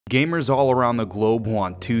Gamers all around the globe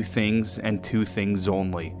want two things and two things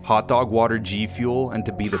only: hot dog water G Fuel and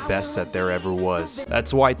to be the best that there ever was.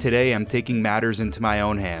 That's why today I'm taking matters into my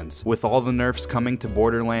own hands. With all the nerfs coming to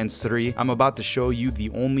Borderlands 3, I'm about to show you the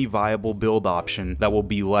only viable build option that will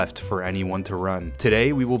be left for anyone to run.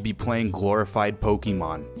 Today we will be playing glorified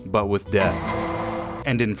Pokemon, but with death,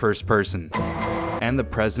 and in first person, and the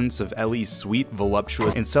presence of Ellie's sweet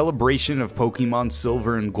voluptuous. In celebration of Pokemon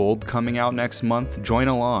Silver and Gold coming out next month, join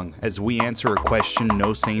along as we answer a question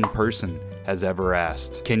no sane person has ever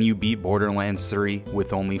asked. Can you beat Borderlands 3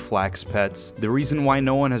 with only Fl4k's pets? The reason why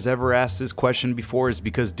no one has ever asked this question before is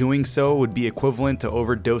because doing so would be equivalent to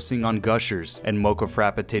overdosing on gushers and mocha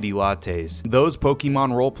frappuccino lattes. Those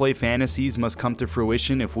Pokemon roleplay fantasies must come to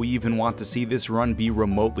fruition if we even want to see this run be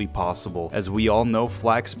remotely possible, as we all know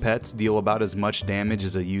Fl4k's pets deal about as much damage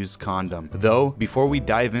as a used condom. Though, before we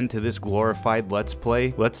dive into this glorified let's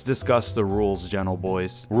play, let's discuss the rules, gentle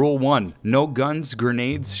boys. Rule 1. No guns,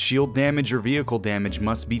 grenades, shield damage, or vehicle damage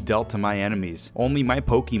must be dealt to my enemies. Only my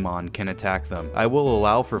Pokemon can attack them. I will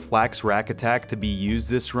allow for Rakk Rakk Attack to be used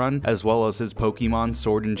this run, as well as his Pokemon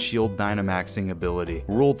Sword and Shield Dynamaxing ability.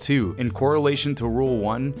 Rule 2. In correlation to Rule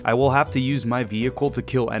 1, I will have to use my vehicle to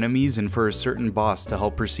kill enemies and for a certain boss to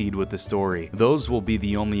help proceed with the story. Those will be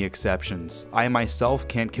the only exceptions. I myself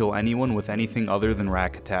can't kill anyone with anything other than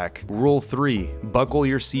Rakk Attack. Rule 3. Buckle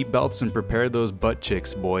your seatbelts and prepare those butt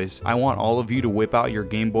chicks, boys. I want all of you to whip out your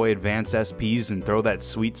Game Boy Advance SPs and throw that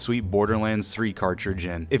sweet Borderlands 3 cartridge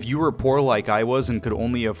in. If you were poor like I was and could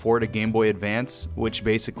only afford a Game Boy Advance, which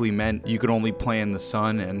basically meant you could only play in the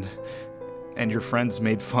sun and your friends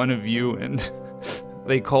made fun of you and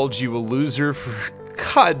they called you a loser for,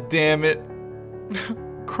 god damn it,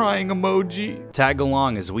 crying emoji. Tag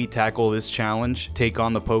along as we tackle this challenge, take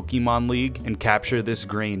on the Pokemon League, and capture this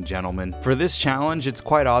grain, gentlemen. For this challenge, it's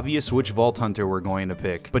quite obvious which Vault Hunter we're going to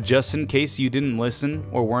pick, but just in case you didn't listen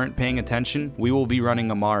or weren't paying attention, we will be running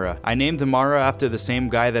Amara. I named Amara after the same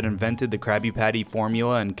guy that invented the Krabby Patty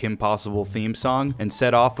formula and Kim Possible theme song, and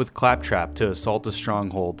set off with Claptrap to assault a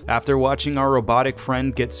stronghold. After watching our robotic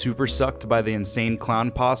friend get super sucked by the insane clown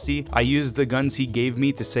posse, I used the guns he gave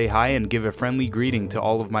me to say hi and give a friendly greeting to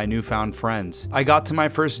all of my newfound friends. I got to my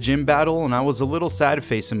first gym battle and I was a little sad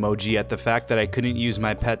face emoji at the fact that I couldn't use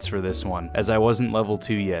my pets for this one, as I wasn't level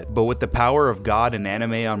 2 yet. But with the power of God and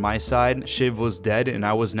anime on my side, Shiv was dead and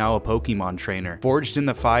I was now a Pokemon trainer. Forged in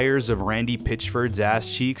the fires of Randy Pitchford's ass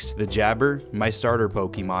cheeks, the Jabber, my starter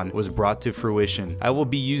Pokemon, was brought to fruition. I will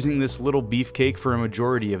be using this little beefcake for a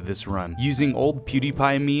majority of this run. Using old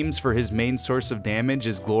PewDiePie memes for his main source of damage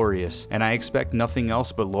is glorious, and I expect nothing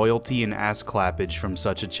else but loyalty and ass clappage from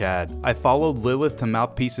such a Chad. I followed Lilith to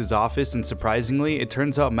Mouthpiece's office, and surprisingly, it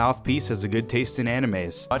turns out Mouthpiece has a good taste in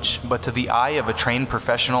animes. But to the eye of a trained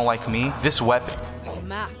professional like me, this weapon...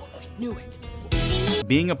 Knew it.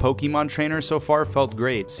 Being a Pokemon trainer so far felt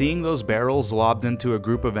great. Seeing those barrels lobbed into a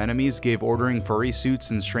group of enemies gave ordering furry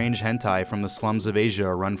suits and strange hentai from the slums of Asia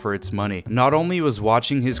a run for its money. Not only was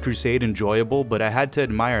watching his crusade enjoyable, but I had to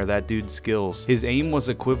admire that dude's skills. His aim was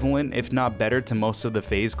equivalent, if not better, to most of the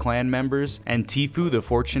FaZe clan members, and Tfue the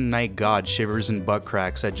Fortune Knight God shivers and butt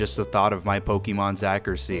cracks at just the thought of my Pokemon's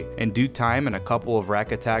accuracy. In due time and a couple of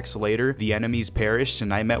Rakk Attacks later, the enemies perished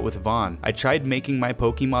and I met with Vaughn. I tried making my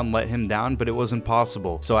Pokemon let him down, but it wasn't possible,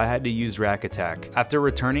 so I had to use Rakk Attack. After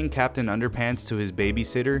returning Captain Underpants to his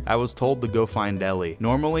babysitter, I was told to go find Ellie.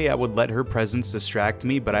 Normally I would let her presence distract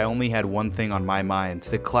me, but I only had one thing on my mind: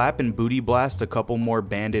 to clap and booty blast a couple more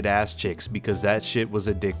bandit ass chicks, because that shit was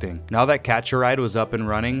addicting. Now that Catcheride was up and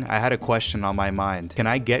running, I had a question on my mind. Can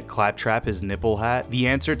I get Claptrap his nipple hat? The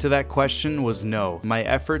answer to that question was no. My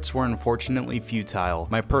efforts were unfortunately futile.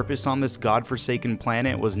 My purpose on this godforsaken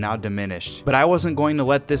planet was now diminished. But I wasn't going to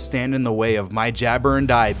let this stand in the way of my Jabber and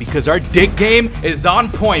I, because our dick game is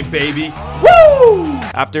on point, baby. Woo!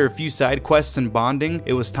 After a few side quests and bonding,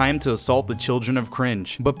 it was time to assault the children of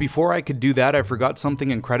cringe. But before I could do that, I forgot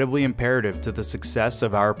something incredibly imperative to the success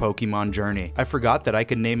of our Pokemon journey. I forgot that I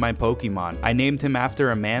could name my Pokemon. I named him after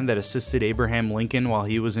a man that assisted Abraham Lincoln while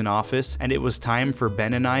he was in office, and it was time for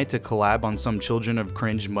Ben and I to collab on some children of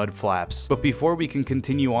cringe mud flaps. But before we can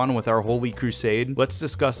continue on with our holy crusade, let's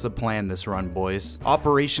discuss the plan this run, boys.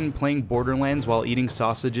 Operation playing Borderlands while eating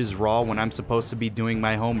sausages raw when I'm supposed to be doing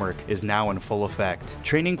my homework is now in full full effect.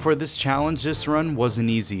 Training for this challenge this run wasn't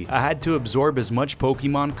easy. I had to absorb as much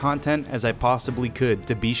Pokemon content as I possibly could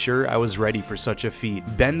to be sure I was ready for such a feat.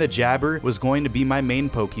 Ben the Jabber was going to be my main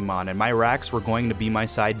Pokemon, and my Rakks were going to be my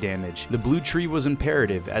side damage. The blue tree was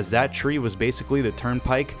imperative, as that tree was basically the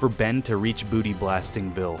turnpike for Ben to reach Booty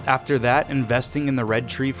Blastingville. After that, investing in the red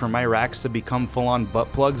tree for my Rakks to become full-on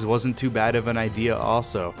butt plugs wasn't too bad of an idea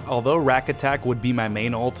also. Although Rakk Attack would be my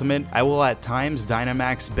main ultimate, I will at times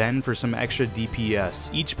Dynamax Ben for some extra DPS.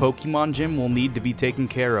 Each Pokemon gym will need to be taken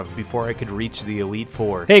care of before I could reach the Elite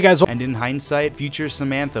Four. Hey guys, and in hindsight, future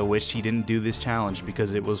Samantha wished he didn't do this challenge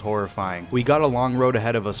because it was horrifying. We got a long road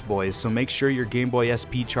ahead of us, boys, so make sure your Game Boy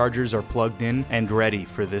SP chargers are plugged in and ready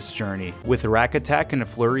for this journey. With Rakk Attack and a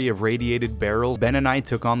flurry of radiated barrels, Ben and I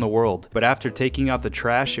took on the world, but after taking out the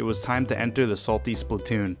trash, it was time to enter the salty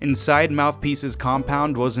Splatoon. Inside Mouthpiece's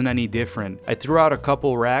compound wasn't any different. I threw out a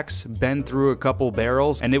couple Rakks, Ben threw a couple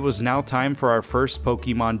barrels, and it was now time for our first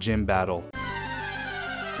Pokemon gym battle.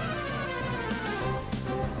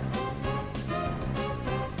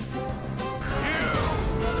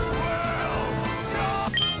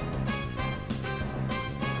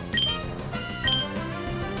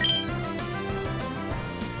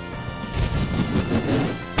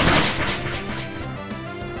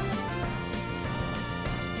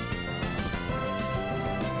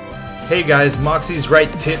 Hey guys, Moxie's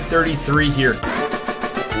right tit 33 here.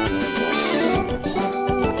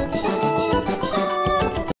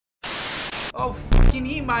 Oh, fucking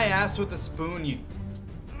eat my ass with a spoon, you...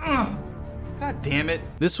 Ugh. God damn it.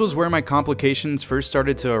 This was where my complications first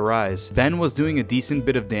started to arise. Ben was doing a decent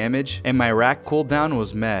bit of damage, and my Rakk cooldown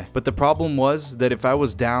was meh. But the problem was that if I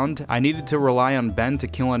was downed, I needed to rely on Ben to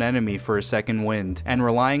kill an enemy for a second wind. And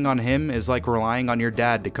relying on him is like relying on your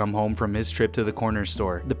dad to come home from his trip to the corner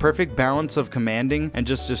store. The perfect balance of commanding and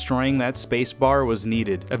just destroying that spacebar was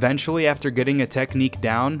needed. Eventually, after getting a technique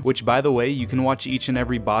down, which by the way, you can watch each and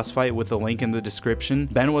every boss fight with a link in the description,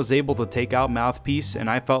 Ben was able to take out Mouthpiece, and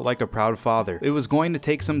I felt like a proud father. It was going to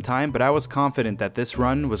take some time, but I was confident that this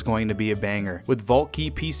run was going to be a banger. With Vault Key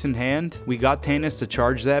piece in hand, we got Tannis to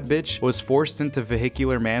charge that bitch, was forced into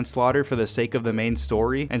vehicular manslaughter for the sake of the main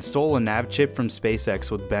story, and stole a nav chip from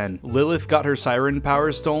SpaceX with Ben. Lilith got her siren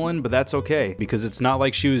powers stolen, but that's okay, because it's not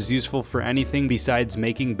like she was useful for anything besides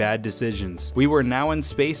making bad decisions. We were now in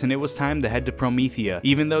space, and it was time to head to Promethea.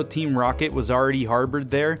 Even though Team Rocket was already harbored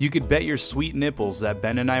there, you could bet your sweet nipples that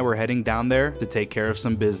Ben and I were heading down there to take care of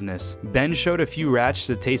some business. Ben showed a few Ratchs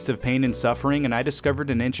the taste of pain and suffering, and I discovered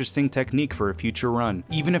an interesting technique for a future run.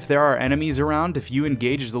 Even if there are enemies around, if you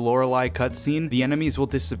engage the Lorelei cutscene, the enemies will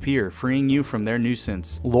disappear, freeing you from their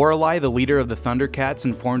nuisance. Lorelei, the leader of the Thundercats,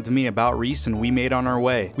 informed me about Reese, and we made on our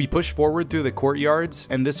way. We pushed forward through the courtyards,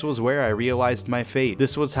 and this was where I realized my fate.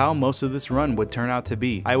 This was how most of this run would turn out to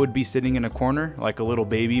be. I would be sitting in a corner, like a little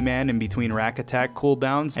baby man in between Rakk Attack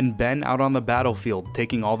cooldowns, and Ben out on the battlefield,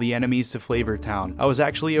 taking all the enemies to Flavor Town. I was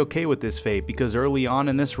actually okay with this fate, because early on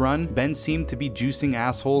in this run, Ben seemed to be juicing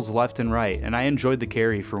assholes left and right, and I enjoyed the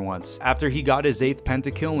carry for once. After he got his 8th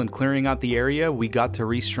pentakill and clearing out the area, we got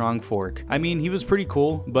to Strong Fork. I mean, he was pretty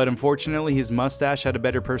cool, but unfortunately his mustache had a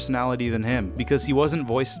better personality than him, because he wasn't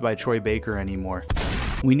voiced by Troy Baker anymore.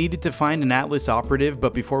 We needed to find an Atlas operative,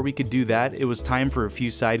 but before we could do that, it was time for a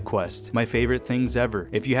few side quests. My favorite things ever.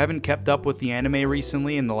 If you haven't kept up with the anime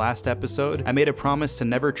recently in the last episode, I made a promise to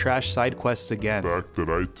never trash side quests again. Fact that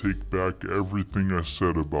I take back everything I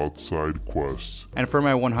said about side quests. And for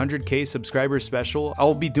my 100k subscriber special,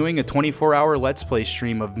 I'll be doing a 24-hour Let's Play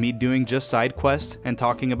stream of me doing just side quests and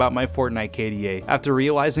talking about my Fortnite KDA. After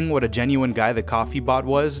realizing what a genuine guy the coffee bot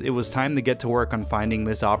was, it was time to get to work on finding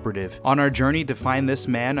this operative. On our journey to find this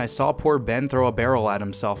man, I saw poor Ben throw a barrel at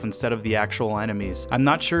himself instead of the actual enemies. I'm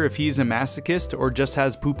not sure if he's a masochist or just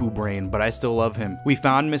has poo-poo brain, but I still love him. We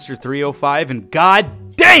found Mr. 305 and god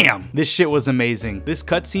damn! This shit was amazing. This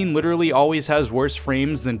cutscene literally always has worse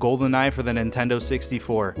frames than GoldenEye for the Nintendo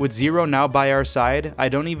 64. With Zero now by our side, I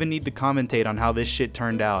don't even need to commentate on how this shit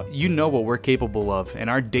turned out. You know what we're capable of, and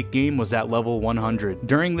our dick game was at level 100.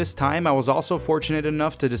 During this time, I was also fortunate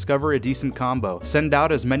enough to discover a decent combo. Send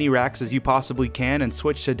out as many Rakks as you possibly can and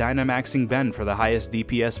switch to Dynamaxing Ben for the highest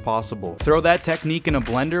DPS possible. Throw that technique in a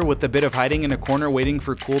blender with a bit of hiding in a corner waiting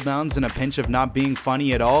for cooldowns and a pinch of not being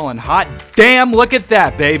funny at all, and hot damn, look at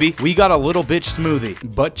that, baby! We got a little bitch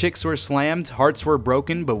smoothie. Butt chicks were slammed, hearts were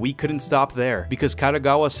broken, but we couldn't stop there, because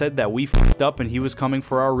Katagawa said that we f***ed up and he was coming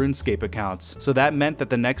for our RuneScape accounts, so that meant that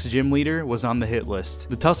the next gym leader was on the hit list.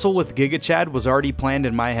 The tussle with Giga Chad was already planned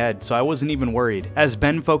in my head, so I wasn't even worried. As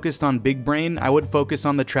Ben focused on Big Brain, I would focus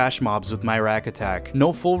on the trash mobs with my Rakk Attack. Attack.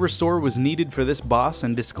 No full restore was needed for this boss,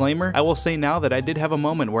 and disclaimer, I will say now that I did have a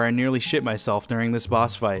moment where I nearly shit myself during this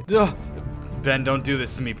boss fight. Ugh. Ben, don't do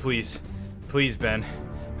this to me, please. Please, Ben.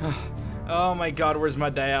 Oh my god, where's my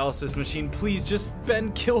dialysis machine? Please, just,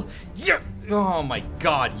 Ben, kill. Yeah! Oh my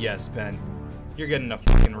god, yes, Ben. You're getting a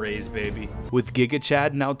fucking raise, baby. With Giga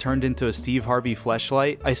Chad now turned into a Steve Harvey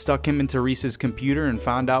fleshlight, I stuck him into Reese's computer and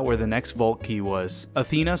found out where the next vault key was.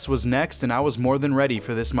 Athenas was next, and I was more than ready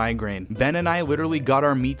for this migraine. Ben and I literally got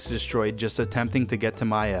our meats destroyed just attempting to get to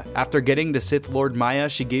Maya. After getting the Sith Lord Maya,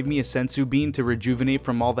 she gave me a sensu bean to rejuvenate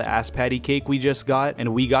from all the ass patty cake we just got,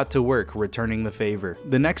 and we got to work returning the favor.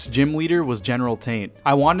 The next gym leader was General Taint.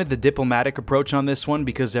 I wanted the diplomatic approach on this one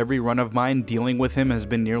because every run of mine dealing with him has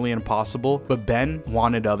been nearly impossible, but Ben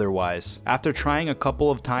wanted otherwise. After trying a couple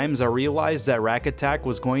of times, I realized that Rakk Attack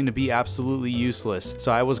was going to be absolutely useless,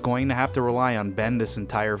 so I was going to have to rely on Ben this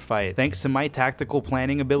entire fight. Thanks to my tactical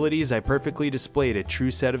planning abilities, I perfectly displayed a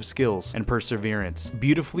true set of skills and perseverance.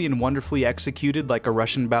 Beautifully and wonderfully executed like a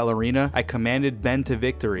Russian ballerina, I commanded Ben to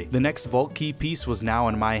victory. The next vault key piece was now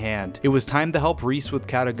in my hand. It was time to help Reese with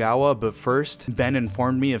Katagawa, but first, Ben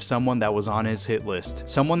informed me of someone that was on his hit list.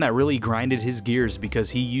 Someone that really grinded his gears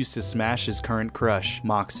because he used to smash his current crush,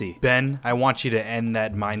 Moxie. Ben, I want you to end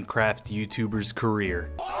that Minecraft YouTuber's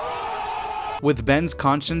career. With Ben's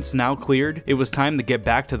conscience now cleared, it was time to get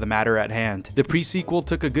back to the matter at hand. The pre-sequel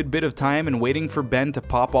took a good bit of time, and waiting for Ben to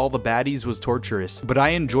pop all the baddies was torturous, but I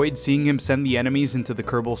enjoyed seeing him send the enemies into the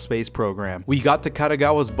Kerbal Space Program. We got to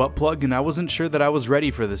Katagawa's butt plug, and I wasn't sure that I was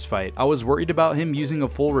ready for this fight. I was worried about him using a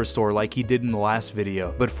full restore like he did in the last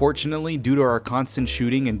video, but fortunately, due to our constant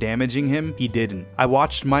shooting and damaging him, he didn't. I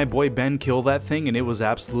watched my boy Ben kill that thing, and it was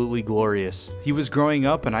absolutely glorious. He was growing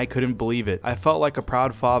up, and I couldn't believe it. I felt like a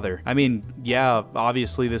proud father. I mean, yeah,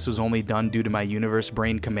 obviously this was only done due to my universe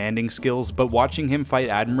brain commanding skills, but watching him fight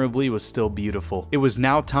admirably was still beautiful. It was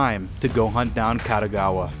now time to go hunt down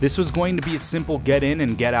Katagawa. This was going to be a simple get in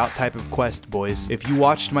and get out type of quest, boys. If you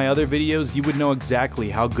watched my other videos, you would know exactly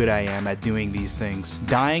how good I am at doing these things.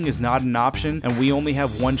 Dying is not an option, and we only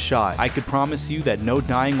have one shot. I could promise you that no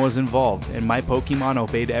dying was involved, and my Pokemon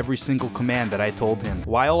obeyed every single command that I told him.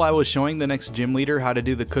 While I was showing the next gym leader how to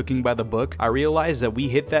do the cooking by the book, I realized that we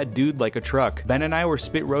hit that dude like a truck. Ben and I were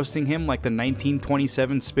spit roasting him like the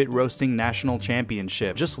 1927 spit roasting national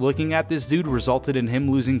championship. Just looking at this dude resulted in him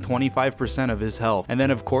losing 25% of his health. And then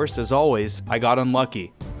of course, as always, I got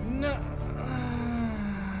unlucky.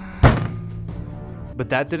 But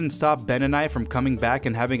that didn't stop Ben and I from coming back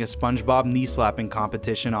and having a SpongeBob knee-slapping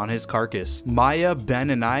competition on his carcass. Maya, Ben,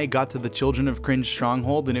 and I got to the Children of Cringe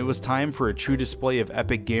stronghold, and it was time for a true display of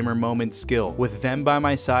epic gamer moment skill. With them by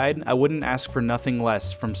my side, I wouldn't ask for nothing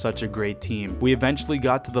less from such a great team. We eventually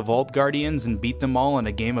got to the Vault Guardians and beat them all in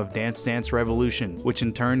a game of Dance Dance Revolution, which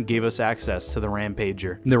in turn gave us access to the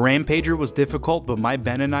Rampager. The Rampager was difficult, but my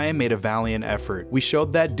Ben and I made a valiant effort. We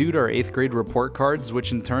showed that dude our 8th grade report cards,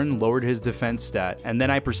 which in turn lowered his defense stat, and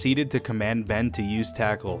then I proceeded to command Ben to use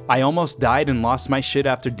tackle. I almost died and lost my shit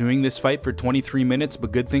after doing this fight for 23 minutes,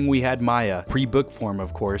 but good thing we had Maya, pre-book form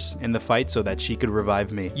of course, in the fight so that she could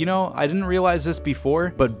revive me. You know, I didn't realize this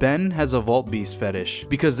before, but Ben has a Vault Beast fetish,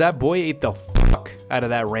 because that boy ate the fuck out of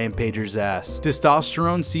that Rampager's ass.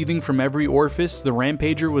 Testosterone seething from every orifice, the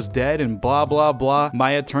Rampager was dead, and blah blah blah.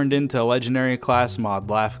 Maya turned into a legendary class mod.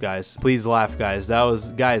 Laugh, guys. Please laugh, guys. That was,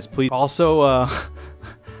 guys, please. Also,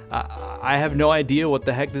 I have no idea what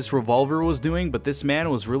the heck this revolver was doing, but this man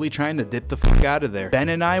was really trying to dip the fuck out of there. Ben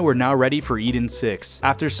and I were now ready for Eden 6.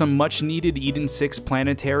 After some much needed Eden 6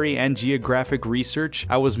 planetary and geographic research,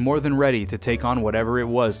 I was more than ready to take on whatever it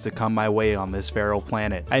was to come my way on this feral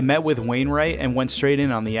planet. I met with Wainwright and went straight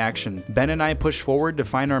in on the action. Ben and I pushed forward to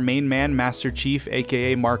find our main man, Master Chief,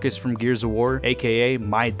 aka Marcus from Gears of War, aka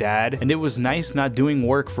my dad, and it was nice not doing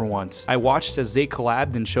work for once. I watched as they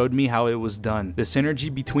collabed and showed me how it was done. The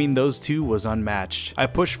synergy between those two was unmatched. I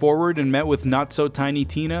pushed forward and met with Not So Tiny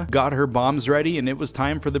Tina, got her bombs ready, and it was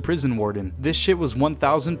time for the prison warden. This shit was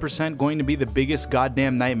 1000% going to be the biggest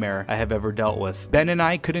goddamn nightmare I have ever dealt with. Ben and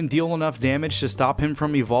I couldn't deal enough damage to stop him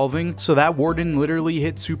from evolving, so that warden literally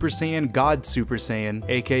hit Super Saiyan God Super Saiyan,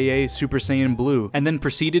 aka Super Saiyan Blue, and then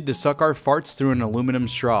proceeded to suck our farts through an aluminum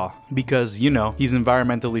straw, because, you know, he's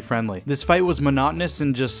environmentally friendly. This fight was monotonous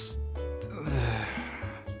and just...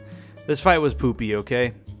 This fight was poopy,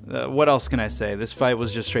 okay? What else can I say? This fight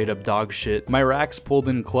was just straight up dog shit. My Rakks pulled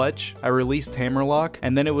in clutch, I released Hammerlock,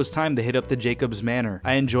 and then it was time to hit up the Jacobs Manor.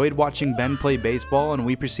 I enjoyed watching Ben play baseball, and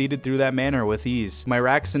we proceeded through that manor with ease. My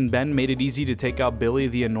Rakks and Ben made it easy to take out Billy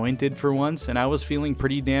the Anointed for once, and I was feeling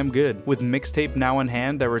pretty damn good. With mixtape now in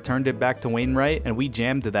hand, I returned it back to Wainwright, and we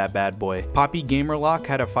jammed to that bad boy. Poppy Gamerlock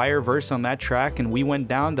had a fire verse on that track, and we went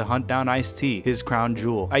down to hunt down Ice-T, his crown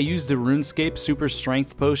jewel. I used the RuneScape Super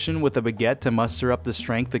Strength Potion with a baguette to muster up the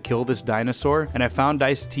strength to kill this dinosaur, and I found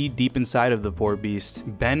Ice-T deep inside of the poor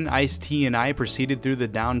beast. Ben, Ice-T, and I proceeded through the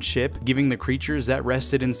downed ship, giving the creatures that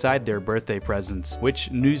rested inside their birthday presents. Which,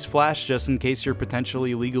 newsflash, just in case you're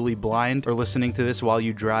potentially legally blind or listening to this while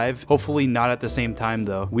you drive, hopefully not at the same time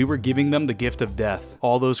though, we were giving them the gift of death.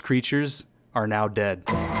 All those creatures are now dead.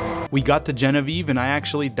 We got to Genevieve and I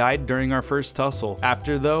actually died during our first tussle.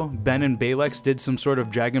 After though, Ben and Balex did some sort of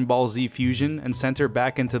Dragon Ball Z fusion and sent her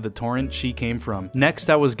back into the torrent she came from. Next,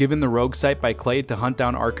 I was given the rogue sight by Clay to hunt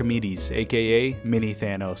down Archimedes, aka Mini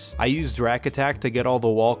Thanos. I used Rakk Attack to get all the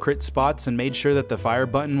wall crit spots and made sure that the fire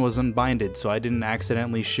button was unbinded so I didn't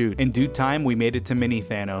accidentally shoot. In due time, we made it to Mini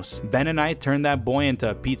Thanos. Ben and I turned that boy into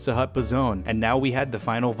a Pizza Hut Bazone, and now we had the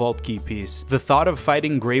final vault key piece. The thought of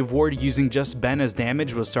fighting Grave Ward using just Ben as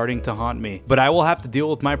damage was starting to haunt me, but I will have to deal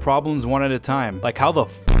with my problems one at a time. Like, how the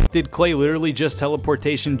f did Clay literally just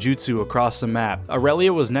teleportation jutsu across the map?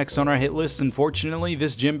 Aurelia was next on our hit list, and fortunately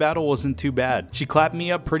this gym battle wasn't too bad. She clapped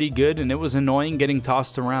me up pretty good and it was annoying getting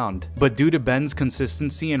tossed around, but due to Ben's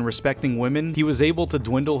consistency and respecting women, he was able to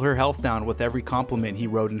dwindle her health down with every compliment he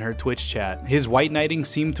wrote in her Twitch chat. His white knighting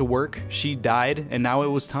seemed to work, she died, and now it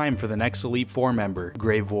was time for the next Elite 4 member,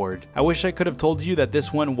 Grave Ward. I wish I could have told you that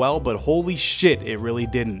this went well, but holy shit, it really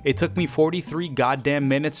didn't. It took me 43 goddamn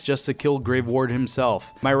minutes just to kill Grave Ward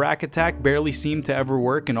himself. My Rakk Attack barely seemed to ever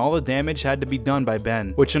work and all the damage had to be done by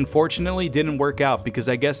Ben, which unfortunately didn't work out because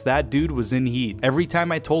I guess that dude was in heat. Every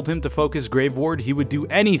time I told him to focus Grave Ward, he would do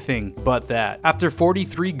anything but that. After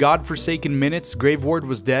 43 godforsaken minutes, Grave Ward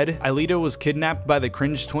was dead, Aelita was kidnapped by the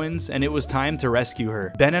Cringe Twins, and it was time to rescue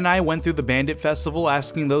her. Ben and I went through the Bandit Festival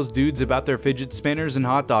asking those dudes about their fidget spinners and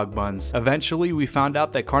hot dog buns. Eventually, we found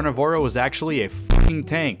out that Carnivora was actually a fucking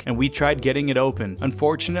tank, and we tried getting it open.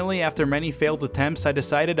 Unfortunately, after many failed attempts, I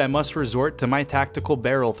decided I must resort to my tactical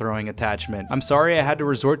barrel throwing attachment. I'm sorry I had to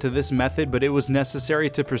resort to this method, but it was necessary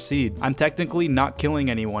to proceed. I'm technically not killing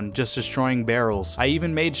anyone, just destroying barrels. I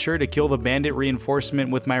even made sure to kill the bandit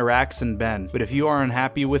reinforcement with my Rakks and Ben, but if you are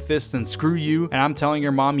unhappy with this, then screw you, and I'm telling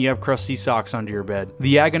your mom you have crusty socks under your bed.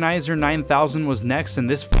 The Agonizer 9000 was next, and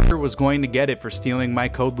this fucker was going to get it for stealing my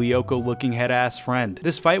Code Lyoko looking head ass friend.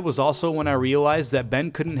 This fight was also when I realized that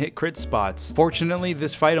Ben couldn't hit crit spots. Fortunately,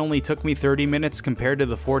 this fight only took me 30 minutes compared to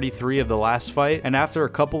the 43 of the last fight, and after a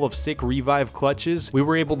couple of sick revive clutches, we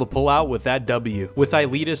were able to pull out with that W. With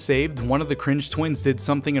Aelita saved, one of the Cringe Twins did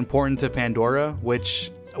something important to Pandora,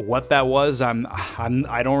 which... what that was,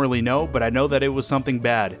 I don't really know, but I know that it was something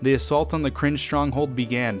bad. The assault on the Cringe stronghold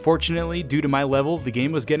began. Fortunately, due to my level, the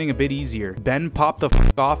game was getting a bit easier. Ben popped the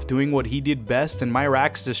f off doing what he did best, and my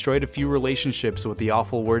Rakks destroyed a few relationships with the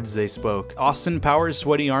awful words they spoke. Austin Powers'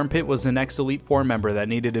 Sweaty Armpit was the next Elite 4 member that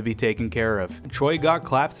needed to be taken care of. Troy got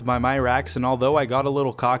clapped by my Rakks, and although I got a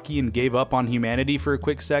little cocky and gave up on humanity for a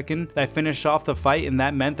quick second, I finished off the fight, and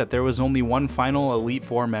that meant that there was only one final Elite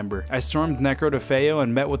 4 member. I stormed Necro DeFeo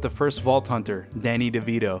and met with the first Vault Hunter, Danny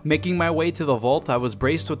DeVito. Making my way to the vault, I was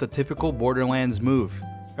braced with the typical Borderlands move.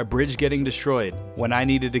 A bridge getting destroyed, when I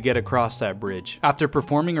needed to get across that bridge. After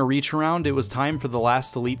performing a reach around, it was time for the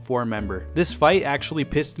last Elite 4 member. This fight actually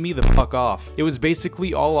pissed me the fuck off. It was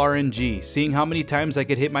basically all RNG, seeing how many times I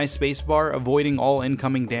could hit my spacebar, avoiding all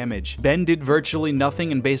incoming damage. Ben did virtually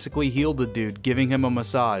nothing and basically healed the dude, giving him a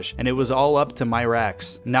massage, and it was all up to my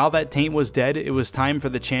Rakks. Now that Taint was dead, it was time for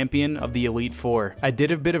the champion of the Elite 4. I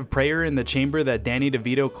did a bit of prayer in the chamber that Danny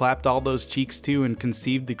DeVito clapped all those cheeks to and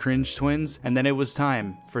conceived the Cringe Twins, and then it was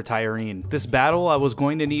time for Tyrene. This battle, I was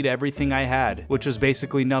going to need everything I had, which was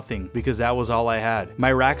basically nothing, because that was all I had.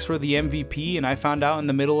 My Rakks were the MVP, and I found out in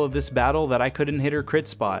the middle of this battle that I couldn't hit her crit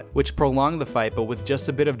spot, which prolonged the fight, but with just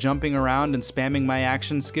a bit of jumping around and spamming my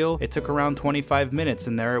action skill, it took around 25 minutes,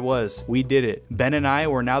 and there it was. We did it. Ben and I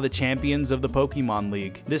were now the champions of the Pokemon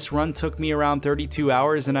League. This run took me around 32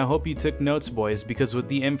 hours, and I hope you took notes, boys, because with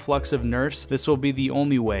the influx of nerfs, this will be the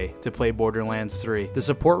only way to play Borderlands 3. The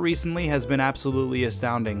support recently has been absolutely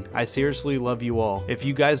astounding. I seriously love you all. If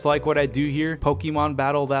you guys like what I do here, Pokemon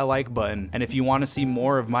battle that like button. And if you want to see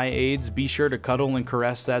more of my aids, be sure to cuddle and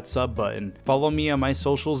caress that sub button. Follow me on my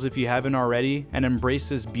socials if you haven't already, and embrace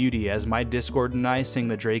this beauty as my Discord and I sing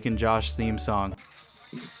the Drake and Josh theme song.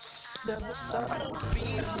 never stop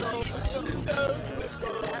being so stupid.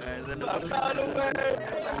 I found a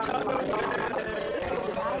way.